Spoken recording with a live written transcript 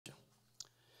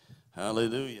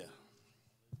Hallelujah.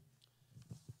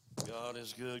 God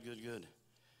is good, good, good.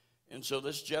 And so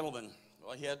this gentleman,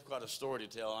 well, he had quite a story to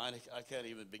tell. I can't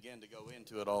even begin to go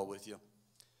into it all with you.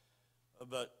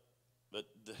 But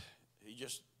he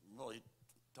just really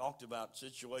talked about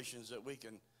situations that we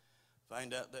can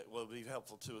find out that will be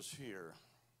helpful to us here.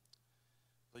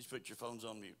 Please put your phones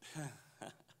on mute.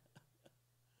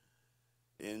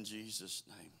 In Jesus'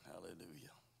 name,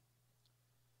 hallelujah.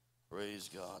 Praise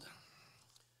God.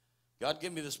 God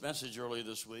gave me this message earlier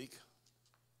this week,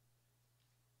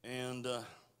 and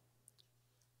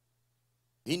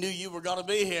he knew you were going to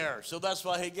be here, so that's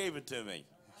why he gave it to me.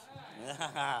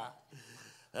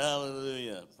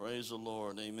 Hallelujah. Praise the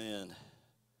Lord. Amen.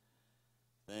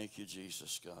 Thank you,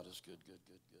 Jesus. God is good, good,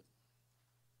 good, good.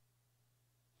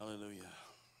 Hallelujah.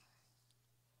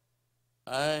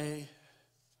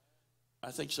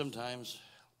 I think sometimes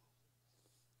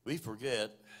we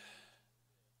forget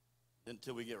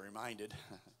until we get reminded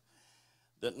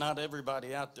that not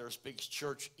everybody out there speaks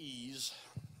churchese.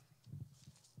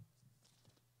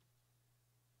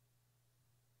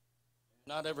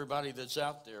 Not everybody that's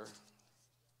out there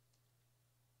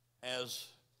has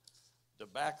the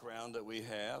background that we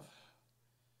have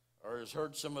or has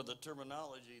heard some of the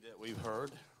terminology that we've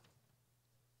heard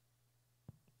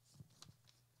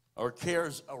or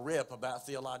cares a rip about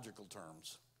theological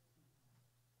terms,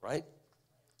 right?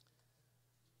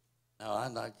 Now,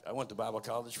 I went to Bible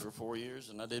college for 4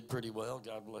 years, and I did pretty well.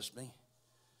 God bless me.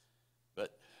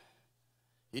 But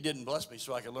he didn't bless me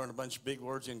so I could learn a bunch of big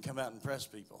words and come out and impress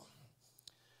people.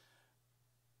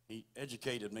 He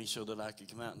educated me so that I could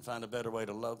come out and find a better way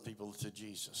to love people to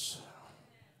Jesus.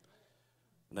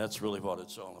 And that's really what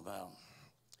it's all about.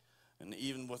 And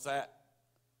even with that,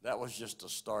 that was just a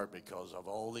start because of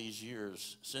all these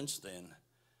years since then.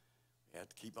 You have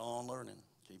to keep on learning,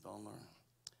 keep on learning.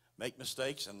 Make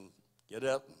mistakes and get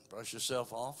up, brush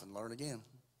yourself off, and learn again.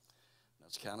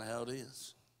 That's kind of how it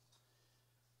is.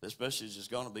 This message is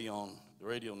going to be on the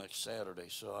radio next Saturday,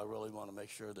 so I really want to make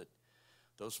sure that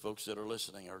those folks that are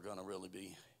listening are going to really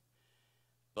be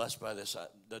blessed by this.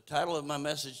 The title of my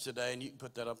message today, and you can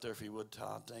put that up there if you would,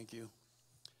 Todd, thank you,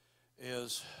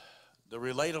 is The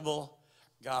Relatable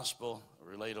Gospel,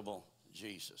 Relatable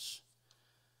Jesus.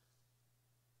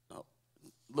 Now,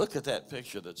 look at that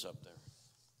picture that's up there.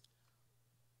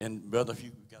 And, brother, if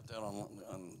you got that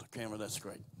on the camera, that's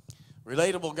great.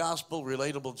 Relatable gospel,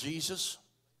 relatable Jesus.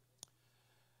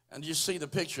 And you see the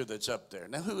picture that's up there.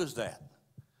 Now, who is that?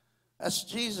 That's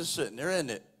Jesus sitting there, isn't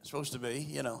it? It's supposed to be,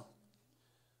 you know.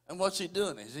 And what's he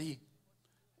doing? Is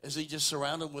he just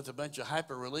surrounded with a bunch of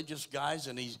hyper-religious guys,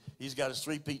 and he's got his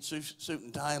three-piece suit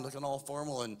and tie and looking all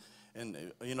formal and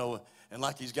you know, and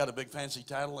like he's got a big fancy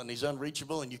title and he's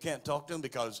unreachable and you can't talk to him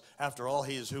because, after all,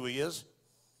 he is who he is?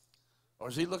 Or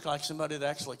does he look like somebody that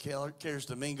actually cares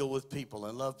to mingle with people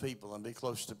and love people and be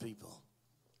close to people?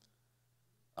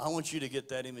 I want you to get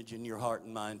that image in your heart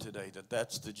and mind today, that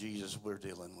that's the Jesus we're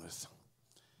dealing with.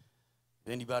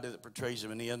 Anybody that portrays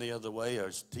him in any other way or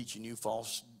is teaching you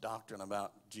false doctrine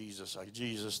about Jesus, a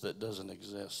Jesus that doesn't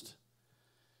exist.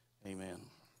 Amen.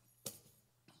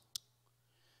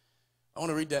 I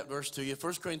want to read that verse to you.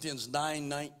 1 Corinthians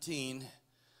 9:19.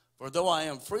 For though I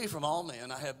am free from all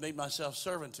men, I have made myself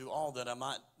servant to all that I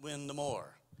might win the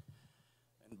more.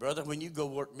 And brother, when you go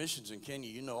work missions in Kenya,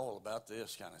 you know all about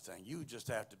this kind of thing. You just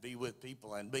have to be with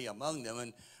people and be among them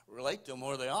and relate to them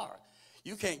where they are.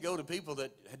 You can't go to people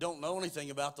that don't know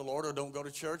anything about the Lord or don't go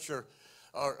to church or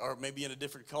maybe in a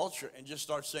different culture and just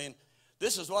start saying,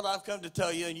 this is what I've come to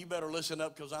tell you and you better listen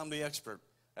up because I'm the expert.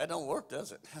 That don't work,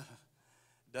 does it?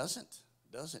 Doesn't.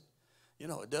 You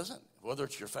know, it doesn't. Whether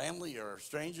it's your family or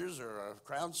strangers or a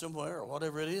crowd somewhere or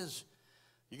whatever it is,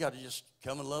 you got to just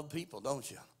come and love people,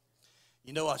 don't you?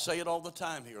 You know, I say it all the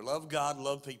time here. Love God,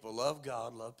 love people. Love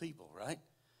God, love people, right?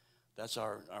 That's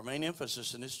our main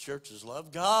emphasis in this church is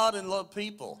love God and love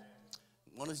people.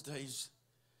 One of these days,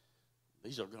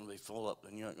 these are going to be full up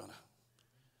and you're not going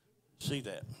to see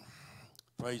that.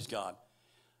 Praise God.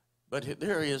 But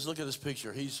there he is. Look at this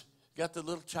picture. He's got the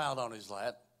little child on his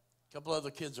lap. A couple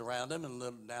other kids around him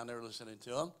and down there listening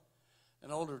to him.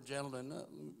 An older gentleman,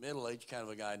 middle-aged kind of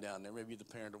a guy down there, maybe the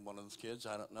parent of one of those kids,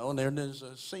 I don't know. And there's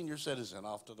a senior citizen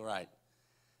off to the right.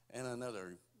 And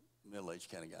another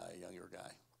middle-aged kind of guy, a younger guy.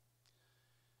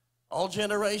 All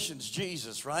generations,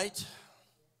 Jesus, right?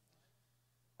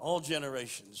 All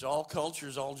generations, all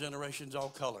cultures, all generations, all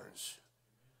colors.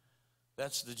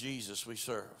 That's the Jesus we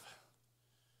serve.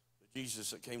 The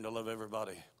Jesus that came to love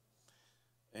everybody.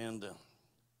 And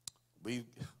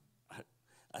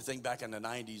I think back in the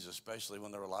 90s, especially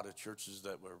when there were a lot of churches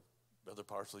that were Brother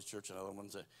Parsley's church and other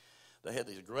ones they had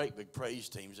these great big praise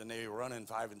teams, and they were running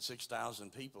 5,000 and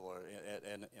 6,000 people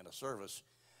in a service.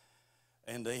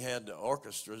 And they had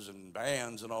orchestras and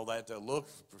bands and all that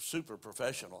looked super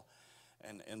professional.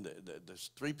 And the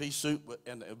three-piece suit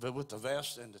with the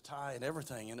vest and the tie and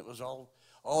everything, and it was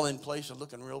all in place and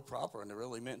looking real proper, and it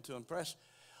really meant to impress.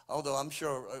 Although I'm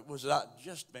sure it was not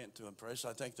just meant to impress.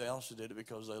 I think they also did it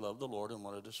because they loved the Lord and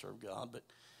wanted to serve God.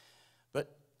 But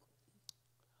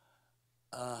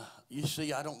you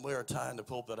see, I don't wear a tie in the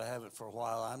pulpit. I haven't for a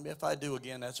while. I mean, if I do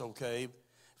again, that's okay.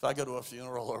 If I go to a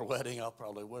funeral or a wedding, I'll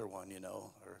probably wear one,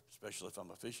 or especially if I'm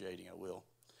officiating, I will.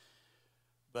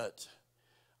 But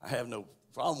I have no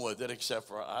problem with it, except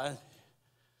for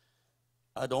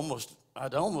I'd almost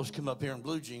come up here in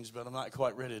blue jeans, but I'm not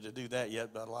quite ready to do that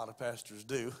yet, but a lot of pastors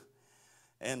do.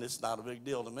 And it's not a big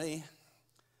deal to me.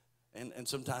 And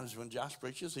sometimes when Josh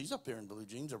preaches, he's up here in blue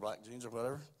jeans or black jeans or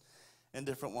whatever, and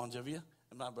different ones of you,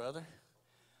 and my brother.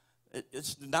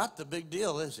 It's not the big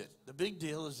deal, is it? The big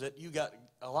deal is that you got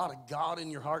a lot of God in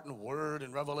your heart and word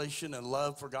and revelation and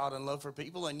love for God and love for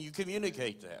people, and you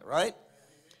communicate that, right?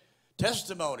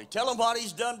 Testimony. Tell him what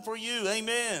he's done for you.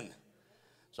 Amen.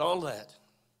 It's all that.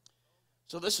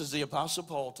 So this is the Apostle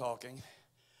Paul talking.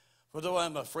 For though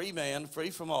I'm a free man,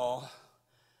 free from all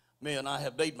men, I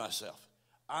have made myself.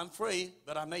 I'm free,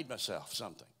 but I made myself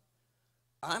something.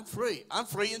 I'm free. I'm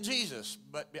free in Jesus,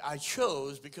 but I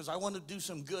chose because I want to do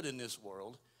some good in this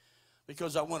world,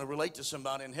 because I want to relate to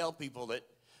somebody and help people that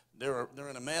they're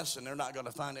in a mess and they're not going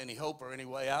to find any hope or any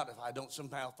way out if I don't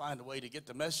somehow find a way to get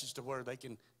the message to where they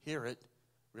can hear it,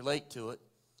 relate to it.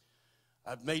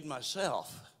 I've made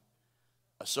myself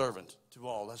a servant to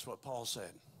all. That's what Paul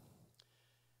said.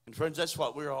 And friends, that's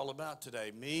what we're all about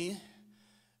today. Me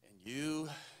and you.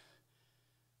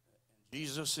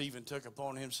 Jesus even took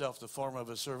upon himself the form of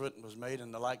a servant and was made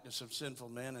in the likeness of sinful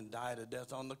men and died a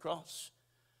death on the cross.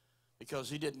 Because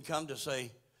he didn't come to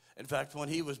say, in fact, when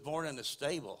he was born in a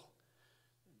stable,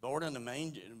 born in a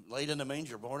manger, laid in a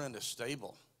manger, born in a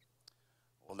stable.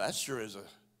 Well, that sure is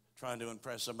trying to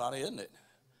impress somebody, isn't it?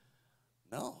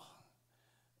 No.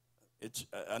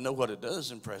 I know what it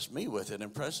does impress me with. It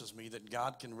impresses me that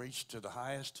God can reach to the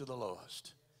highest to the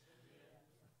lowest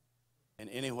and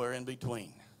anywhere in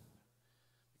between.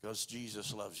 Because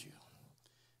Jesus loves you.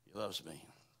 He loves me.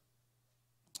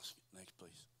 Next,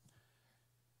 please.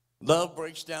 Love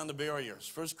breaks down the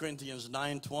barriers. 1 Corinthians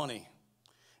 9:20.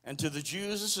 And to the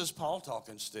Jews, this is Paul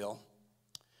talking still.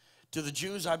 To the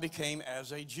Jews I became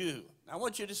as a Jew. Now, I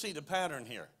want you to see the pattern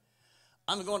here.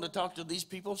 I'm going to talk to these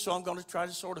people, so I'm going to try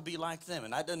to sort of be like them.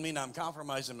 And that doesn't mean I'm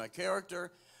compromising my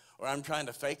character or I'm trying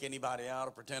to fake anybody out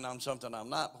or pretend I'm something I'm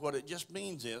not. What it just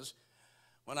means is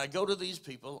when I go to these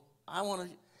people, I want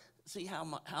to see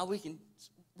how we can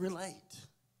relate,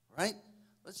 right?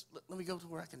 Let me go to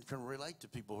where I can relate to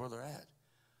people where they're at.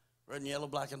 Red and yellow,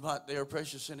 black and white, they are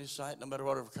precious in his sight, no matter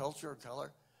whatever culture or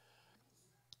color.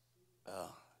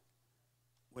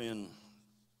 When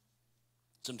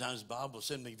sometimes Bob will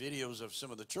send me videos of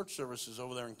some of the church services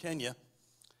over there in Kenya.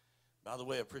 By the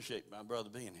way, I appreciate my brother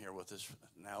being here with us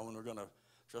now, and we're going to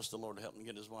trust the Lord to help him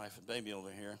get his wife and baby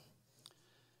over here.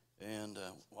 And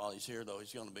while he's here, though,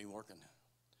 he's going to be working.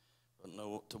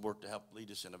 To work to help lead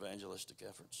us in evangelistic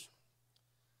efforts.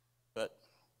 But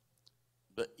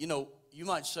you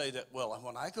might say that, well,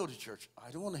 when I go to church,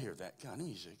 I don't want to hear that kind of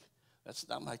music. That's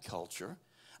not my culture.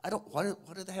 Why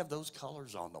do they have those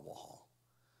colors on the wall?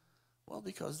 Well,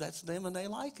 because that's them and they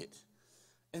like it.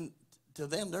 And to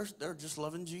them, they're just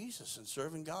loving Jesus and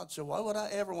serving God. So why would I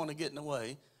ever want to get in the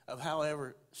way of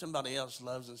however somebody else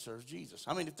loves and serves Jesus?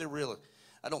 I mean, if they're real,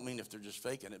 I don't mean if they're just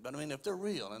faking it, but I mean if they're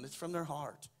real and it's from their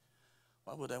heart.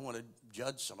 Why would I want to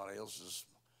judge somebody else's?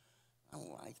 I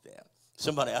don't like that.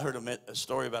 I heard a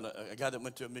story about a guy that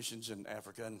went to a missions in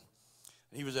Africa, and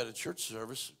he was at a church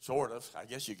service, sort of, I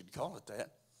guess you could call it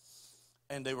that.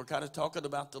 And they were kind of talking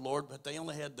about the Lord, but the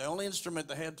only instrument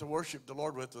they had to worship the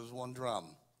Lord with was one drum.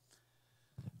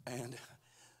 And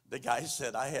the guy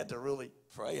said, I had to really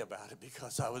pray about it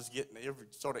because I was getting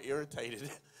sort of irritated.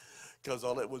 Because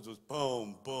all it was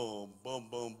boom, boom, boom,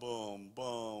 boom, boom,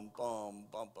 boom, boom,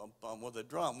 boom, boom, boom, with a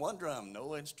drum. One drum,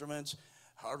 no instruments,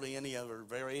 hardly any other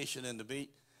variation in the beat.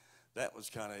 That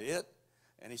was kind of it.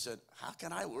 And he said, how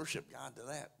can I worship God to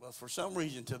that? Well, for some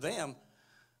reason, to them,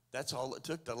 that's all it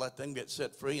took to let them get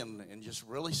set free and just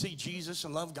really see Jesus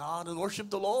and love God and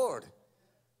worship the Lord.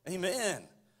 Amen.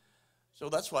 So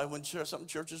that's why when some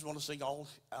churches want to sing all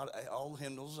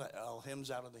hymns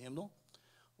out of the hymnal,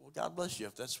 well, God bless you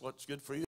if that's what's good for you.